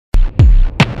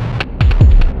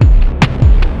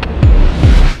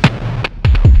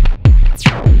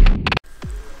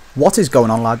What is going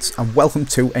on, lads, and welcome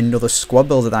to another squad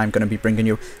builder that I'm going to be bringing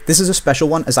you. This is a special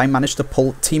one as I managed to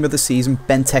pull Team of the Season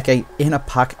Benteke in a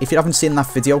pack. If you haven't seen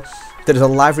that video, there is a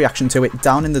live reaction to it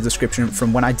down in the description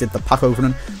from when I did the pack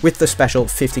opening with the special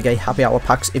 50k happy hour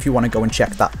packs if you want to go and check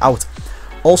that out.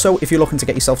 Also, if you're looking to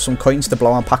get yourself some coins to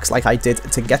blow on packs like I did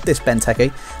to get this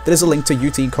Benteke, there is a link to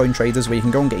UT Coin Traders where you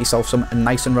can go and get yourself some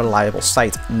nice and reliable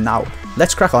site. Now,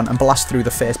 let's crack on and blast through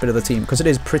the first bit of the team because it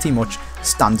is pretty much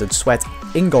standard sweat.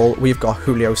 In goal, we've got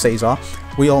Julio Cesar.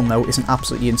 We all know is an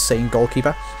absolutely insane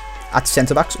goalkeeper. At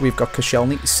centre-backs, we've got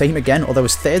Koscielny. Same again, although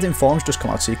his third in form's just come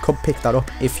out, so you could pick that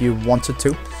up if you wanted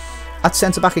to. At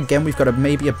centre-back again, we've got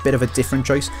maybe a bit of a different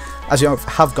choice, as you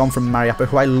have gone from Mariappa,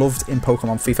 who I loved in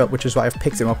Pokemon FIFA, which is why I've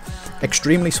picked him up.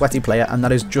 Extremely sweaty player, and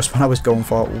that is just what I was going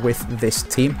for with this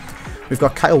team. We've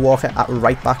got Kyle Walker at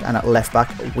right back, and at left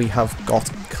back, we have got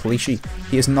Clichy.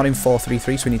 He is not in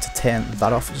 4-3-3, so we need to turn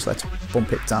that off. Just let's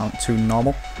bump it down to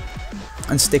normal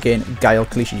and stick in Gael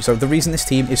Clichy. So the reason this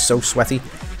team is so sweaty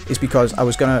is because I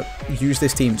was going to use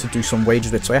this team to do some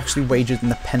wagers with. So I actually wagered in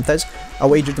NepentheZ. I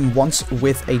wagered them once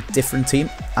with a different team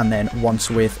and then once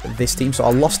with this team. So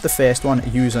I lost the first one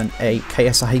using a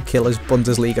KSI Killers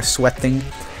Bundesliga sweat thing.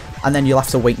 And then you'll have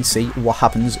to wait and see what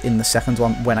happens in the second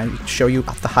one when I show you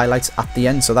at the highlights at the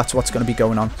end. So that's what's going to be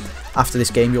going on after this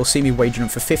game. You'll see me wagering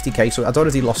for 50k. So I'd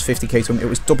already lost 50k to him. It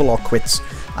was double or quits.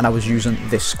 And I was using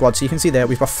this squad. So you can see there,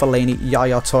 we've got Fellaini,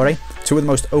 Yaya Toure. Two of the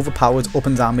most overpowered up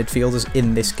and down midfielders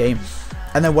in this game.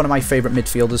 And then one of my favourite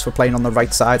midfielders for playing on the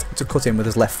right side to cut in with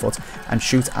his left foot and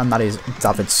shoot. And that is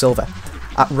David Silva.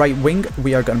 At right wing,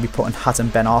 we are going to be putting Hatton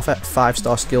Ben Arthur,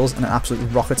 5-star skills and an absolute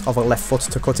rocket of a left foot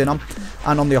to cut in on.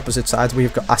 And on the opposite side,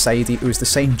 we've got Asaidi, who is the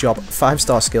same job,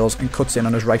 5-star skills and cuts in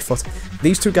on his right foot.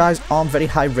 These two guys aren't very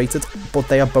high rated, but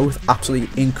they are both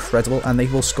absolutely incredible and they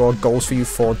will score goals for you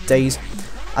for days.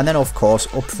 And then, of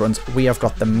course, up front, we have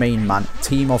got the main man,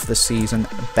 Team of the Season,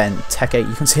 Benteke.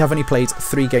 You can see I've only played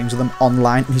 3 games with him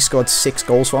online, and he scored 6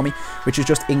 goals for me, which is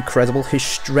just incredible. His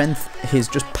strength, his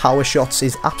just power shots,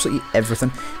 his absolutely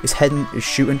everything. His heading, his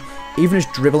shooting, even his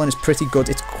dribbling is pretty good.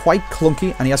 It's quite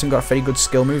clunky, and he hasn't got very good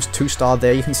skill moves. 2-star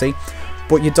there, you can see.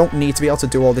 But you don't need to be able to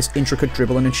do all this intricate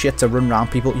dribbling and shit to run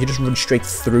around people. You just run straight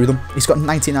through them. He's got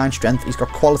 99 strength. He's got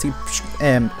quality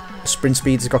sprint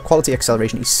speed, he's got quality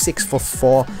acceleration, he's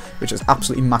 6'4", which is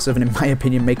absolutely massive and in my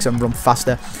opinion makes him run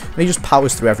faster. And he just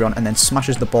powers through everyone and then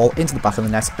smashes the ball into the back of the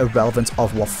net, irrelevant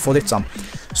of what foot it's on.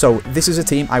 So this is a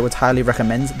team I would highly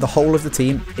recommend. The whole of the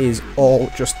team is all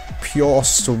just pure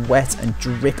sweat and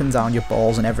dripping down your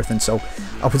balls and everything, so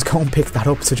I would go and pick that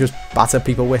up to just batter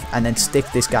people with and then stick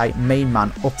this guy, main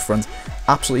man, up front.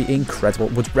 Absolutely incredible.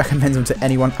 Would recommend him to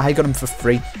anyone. I got him for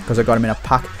free because I got him in a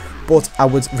pack, but I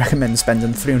would recommend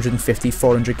spending 350,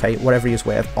 400k, whatever he is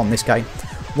worth on this guy.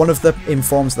 One of the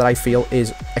informs that I feel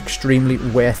is extremely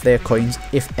worth their coins,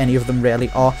 if any of them really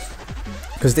are,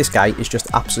 because this guy is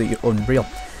just absolutely unreal.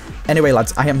 Anyway,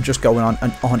 lads, I am just going on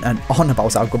and on and on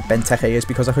about how good Benteke is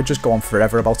because I could just go on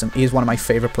forever about him. He is one of my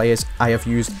favourite players I have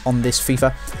used on this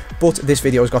FIFA, but this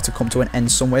video has got to come to an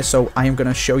end somewhere, so I am going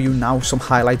to show you now some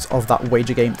highlights of that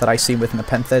wager game that I seen with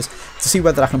NepentheZ to see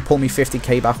whether I can pull me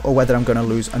 50k back or whether I'm going to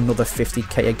lose another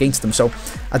 50k against them. So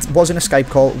I was in a Skype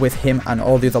call with him and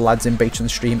all the other lads in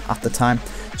Bateron's stream at the time,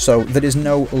 so there is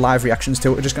no live reactions to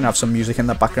it. We're just going to have some music in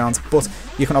the background, but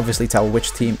you can obviously tell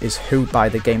which team is who by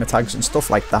the gamer tags and stuff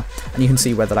like that, and you can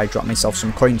see whether I drop myself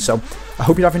some coins. So I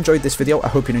hope you have enjoyed this video. I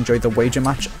hope you enjoyed the wager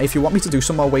match. If you want me to do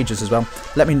some more wagers as well,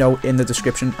 let me know in the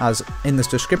description,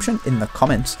 in the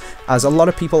comments, as a lot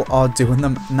of people are doing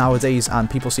them nowadays and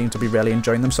people seem to be really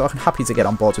enjoying them, so I'm happy to get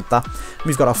on board with that.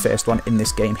 We've got our first one in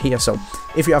this game here, so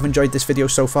if you have enjoyed this video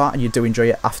so far and you do enjoy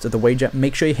it after the wager,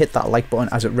 make sure you hit that like button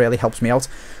as it really helps me out.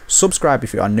 Subscribe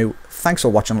if you are new. Thanks for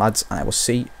watching, lads, and I will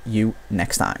see you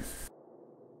next time.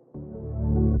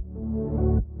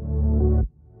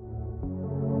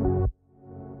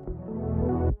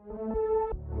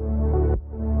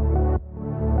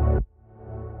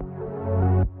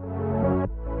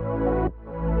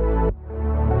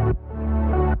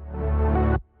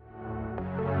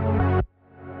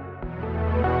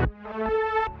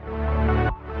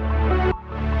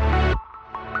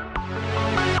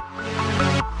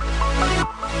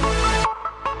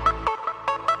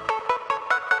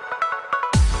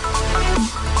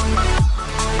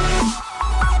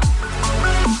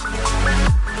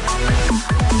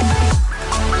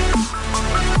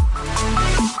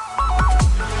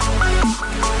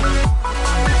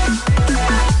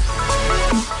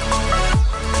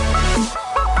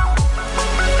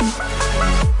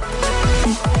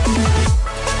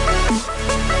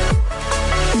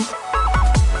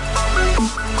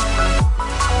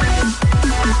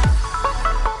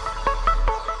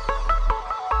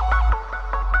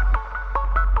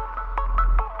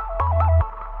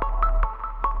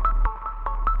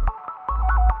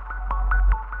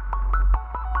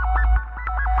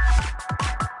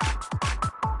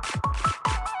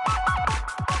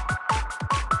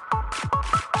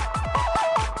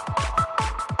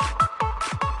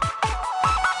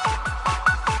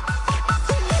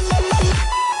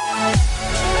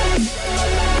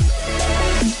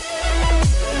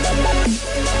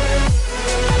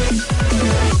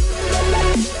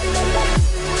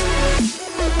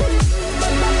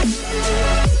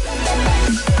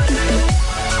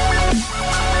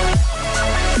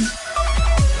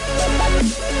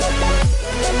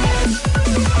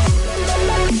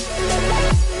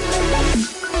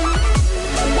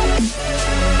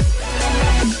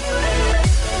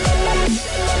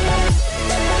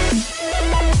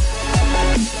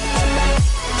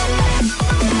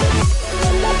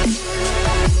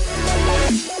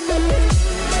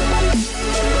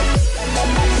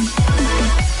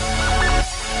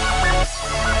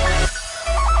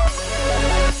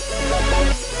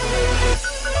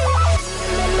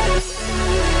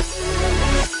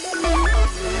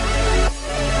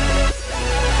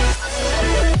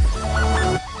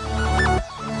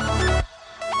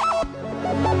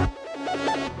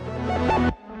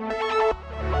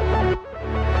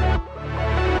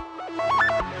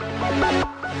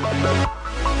 Bye.